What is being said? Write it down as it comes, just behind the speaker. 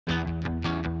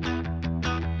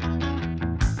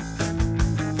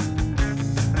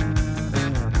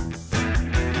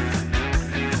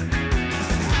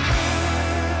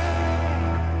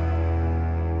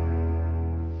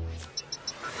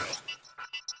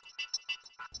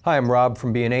Hi, I'm Rob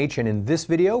from B&H, and in this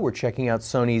video we're checking out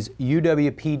Sony's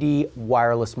UWP-D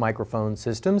wireless microphone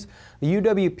systems. The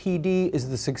UWP-D is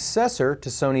the successor to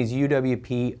Sony's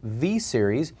UWP-V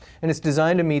series, and it's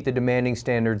designed to meet the demanding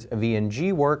standards of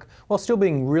E&G work while still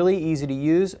being really easy to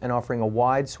use and offering a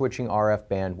wide switching RF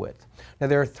bandwidth. Now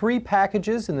there are three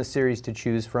packages in the series to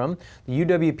choose from. The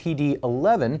UWP-D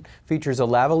 11 features a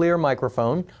lavalier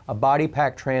microphone, a body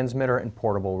pack transmitter, and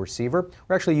portable receiver.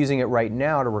 We're actually using it right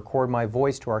now to record my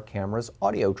voice to our camera's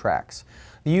audio tracks.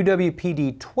 The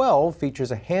UWP-D 12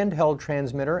 features a handheld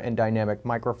transmitter and dynamic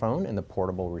microphone and the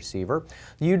portable receiver.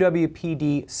 The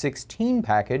UWP-D 16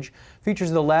 package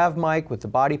features the lav mic with the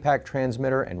body pack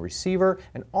transmitter and receiver,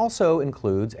 and also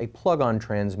includes a plug-on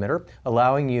transmitter,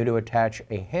 allowing you to attach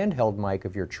a handheld mic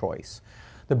of your choice.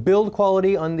 The build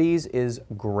quality on these is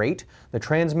great. The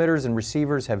transmitters and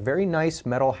receivers have very nice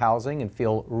metal housing and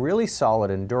feel really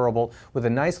solid and durable, with a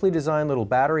nicely designed little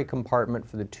battery compartment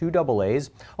for the two AA's,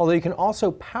 although you can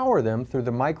also power them through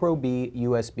the micro B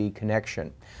USB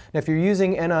connection. Now, if you're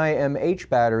using NIMH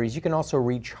batteries, you can also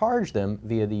recharge them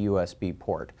via the USB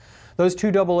port. Those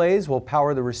two AA's will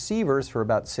power the receivers for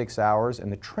about 6 hours and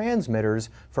the transmitters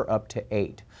for up to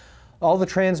 8. All the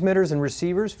transmitters and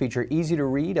receivers feature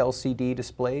easy-to-read LCD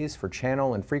displays for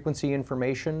channel and frequency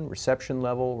information, reception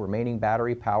level, remaining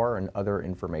battery power, and other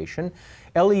information.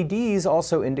 LEDs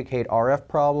also indicate RF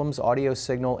problems, audio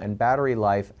signal, and battery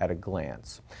life at a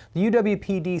glance. The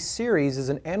UWP-D series is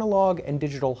an analog and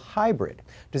digital hybrid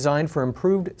designed for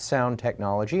improved sound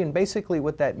technology, and basically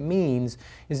what that means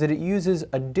is that it uses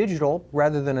a digital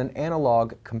rather than an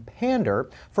analog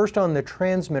compander, first on the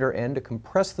transmitter end to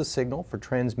compress the signal for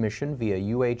transmission via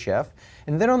UHF,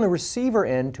 and then on the receiver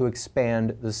end to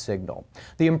expand the signal.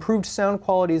 The improved sound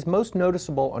quality is most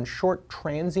noticeable on short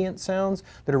transient sounds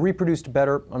that are reproduced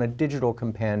better on a digital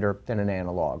compander than an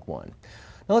analog one.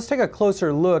 Now let's take a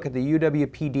closer look at the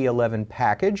UWP-D 11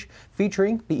 package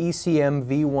featuring the ECM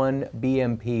V1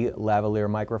 BMP lavalier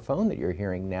microphone that you're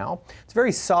hearing now. It's a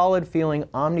very solid feeling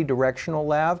omnidirectional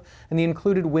lav, and the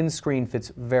included windscreen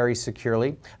fits very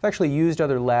securely. I've actually used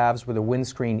other lavs where the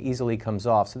windscreen easily comes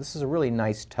off, so this is a really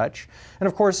nice touch. And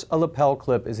of course, a lapel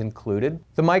clip is included.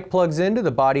 The mic plugs into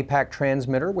the body pack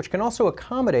transmitter, which can also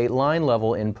accommodate line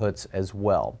level inputs as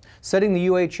well. Setting the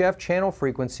UHF channel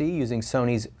frequency using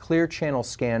Sony's clear channel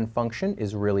scan function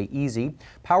is really easy.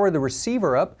 Power the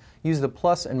receiver up, use the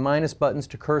plus and minus buttons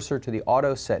to cursor to the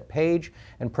auto set page,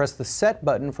 and press the set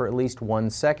button for at least 1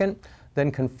 second. Then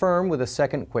confirm with a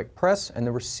second quick press, and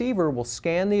the receiver will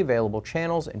scan the available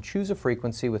channels and choose a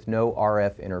frequency with no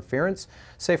RF interference,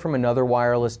 say from another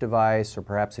wireless device or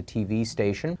perhaps a TV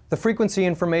station. The frequency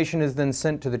information is then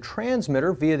sent to the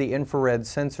transmitter via the infrared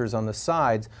sensors on the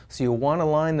sides, so you'll want to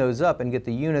line those up and get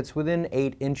the units within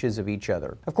 8 inches of each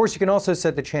other. Of course, you can also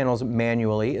set the channels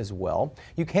manually as well.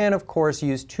 You can, of course,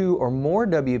 use 2 or more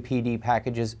WP-D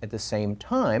packages at the same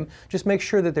time. Just make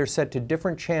sure that they're set to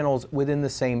different channels within the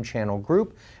same channel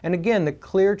group. And again, the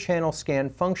clear channel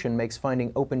scan function makes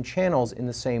finding open channels in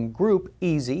the same group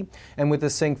easy. And with the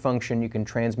sync function, you can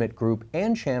transmit group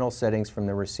and channel settings from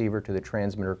the receiver to the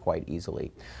transmitter quite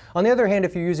easily. On the other hand,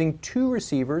 if you're using 2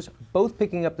 receivers, both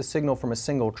picking up the signal from a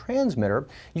single transmitter,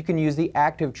 you can use the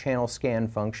active channel scan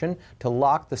function to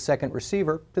lock the second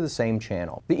receiver to the same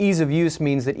channel. The ease of use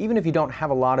means that even if you don't have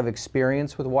a lot of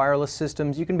experience with wireless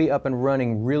systems, you can be up and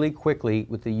running really quickly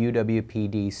with the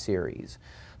UWP-D series.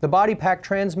 The body pack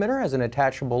transmitter has an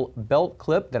attachable belt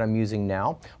clip that I'm using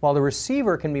now, while the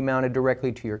receiver can be mounted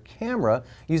directly to your camera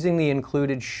using the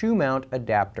included shoe mount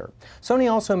adapter.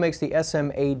 Sony also makes the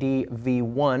SM-AD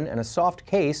V1 and a soft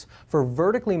case for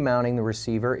vertically mounting the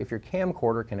receiver if your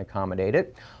camcorder can accommodate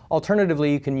it.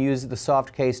 Alternatively, you can use the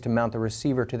soft case to mount the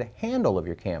receiver to the handle of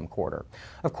your camcorder.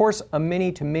 Of course, a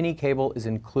mini-to-mini cable is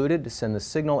included to send the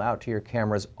signal out to your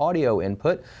camera's audio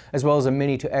input, as well as a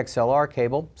mini to XLR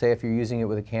cable, say if you're using it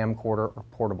with a camcorder or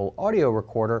portable audio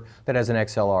recorder that has an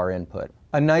XLR input.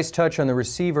 A nice touch on the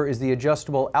receiver is the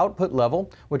adjustable output level,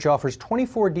 which offers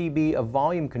 24 dB of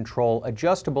volume control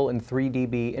adjustable in 3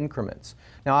 dB increments.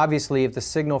 Now obviously, if the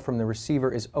signal from the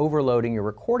receiver is overloading your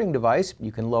recording device,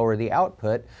 you can lower the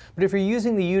output, but if you're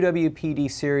using the UWP-D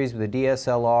series with a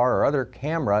DSLR or other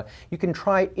camera, you can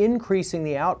try increasing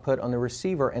the output on the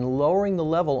receiver and lowering the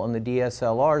level on the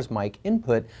DSLR's mic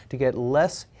input to get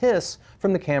less hiss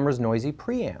from the camera's noisy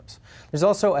preamps. There's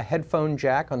also a headphone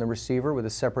jack on the receiver with a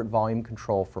separate volume control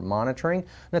control for monitoring.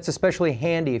 That's especially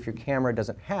handy if your camera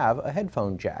doesn't have a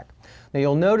headphone jack. Now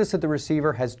you'll notice that the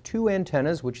receiver has two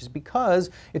antennas, which is because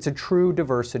it's a true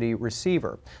diversity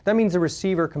receiver. That means the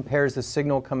receiver compares the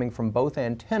signal coming from both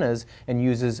antennas and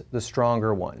uses the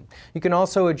stronger one. You can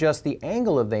also adjust the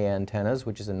angle of the antennas,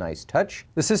 which is a nice touch.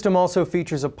 The system also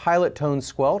features a pilot tone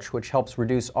squelch, which helps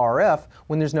reduce RF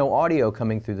when there's no audio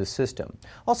coming through the system.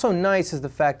 Also nice is the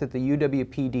fact that the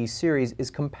UWP-D series is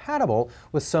compatible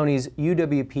with Sony's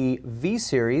UWP-V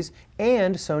series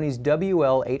and Sony's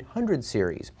WL-800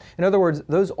 series. In other words,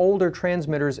 those older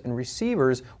transmitters and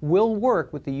receivers will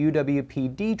work with the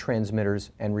UWP-D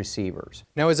transmitters and receivers.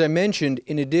 Now, as I mentioned,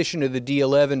 in addition to the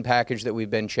D11 package that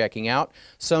we've been checking out,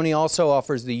 Sony also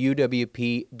offers the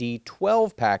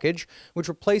UWP-D12 package, which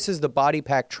replaces the body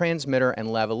pack transmitter and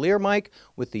lavalier mic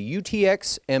with the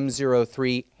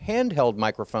UTX-M03 handheld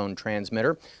microphone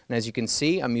transmitter. And as you can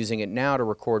see, I'm using it now to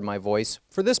record my voice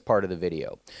for this part of the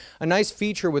video. A nice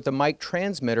feature with the mic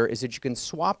transmitter is that you can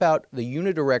swap out the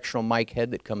unidirectional mic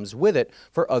head that comes with it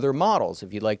for other models.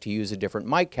 If you'd like to use a different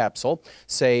mic capsule,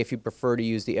 say if you prefer to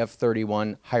use the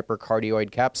F31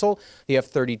 hypercardioid capsule, the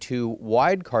F32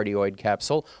 wide cardioid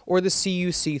capsule, or the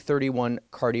CUC31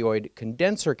 cardioid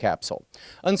condenser capsule.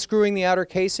 Unscrewing the outer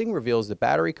casing reveals the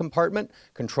battery compartment,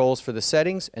 controls for the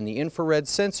settings, and the infrared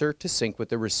sensor to sync with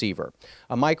the receiver.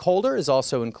 A mic holder is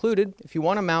also included if you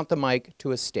want to mount the mic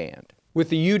to a stand. With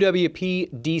the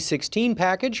UWP-D16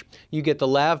 package, you get the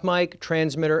lav mic,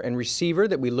 transmitter, and receiver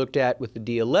that we looked at with the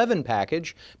D11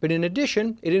 package, but in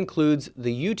addition, it includes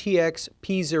the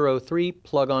UTX-P03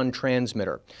 plug-on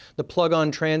transmitter. The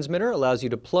plug-on transmitter allows you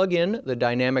to plug in the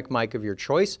dynamic mic of your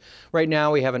choice. Right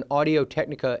now, we have an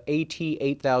Audio-Technica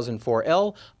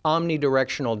AT8004L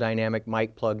omnidirectional dynamic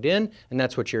mic plugged in, and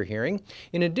that's what you're hearing.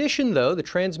 In addition, though, the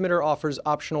transmitter offers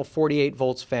optional 48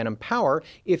 volts phantom power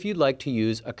if you'd like to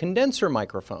use a condenser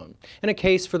microphone, and a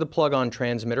case for the plug-on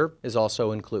transmitter is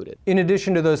also included. In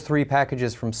addition to those three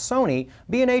packages from Sony,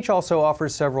 B&H also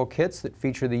offers several kits that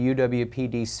feature the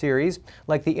UWP-D series,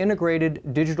 like the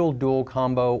integrated digital dual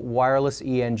combo wireless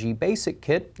ENG basic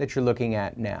kit that you're looking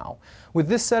at now. With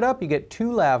this setup, you get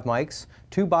two lav mics,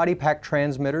 two body pack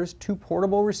transmitters, two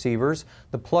portable receivers,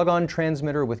 the plug-on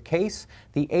transmitter with case,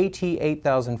 the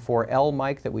AT8004L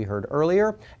mic that we heard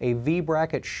earlier, a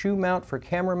V-bracket shoe mount for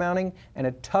camera mounting, and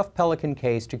a tough Pelican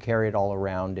case to carry it all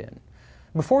around in.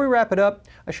 Before we wrap it up,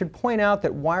 I should point out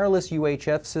that wireless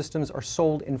UHF systems are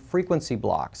sold in frequency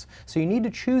blocks, so you need to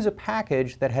choose a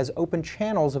package that has open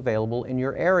channels available in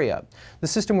your area. The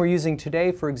system we're using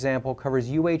today, for example, covers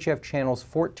UHF channels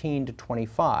 14 to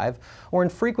 25, or in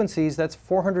frequencies that's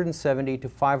 470 to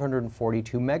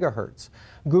 542 megahertz.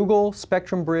 Google,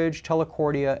 Spectrum Bridge,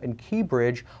 Telecordia, and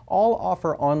KeyBridge all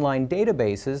offer online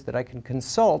databases that I can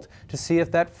consult to see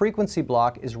if that frequency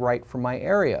block is right for my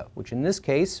area, which in this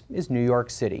case is New York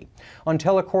City. On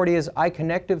Telecordia's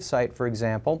iConnective site, for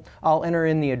example, I'll enter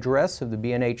in the address of the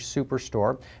B&H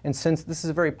Superstore, and since this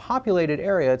is a very populated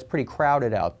area, it's pretty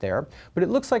crowded out there, but it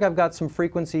looks like I've got some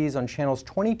frequencies on channels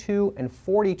 22 and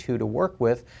 42 to work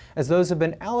with, as those have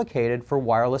been allocated for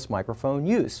wireless microphone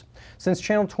use. Since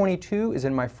channel 22 is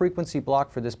in my frequency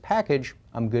block for this package,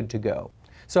 I'm good to go.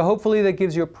 So hopefully that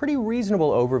gives you a pretty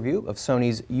reasonable overview of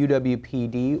Sony's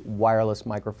UWP-D wireless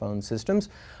microphone systems.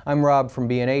 I'm Rob from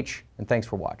B&H, and thanks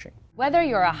for watching. Whether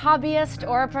you're a hobbyist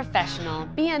or a professional,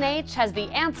 B&H has the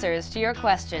answers to your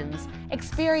questions.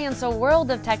 Experience a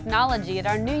world of technology at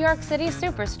our New York City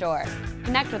Superstore.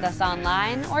 Connect with us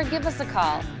online or give us a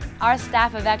call. Our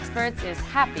staff of experts is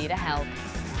happy to help.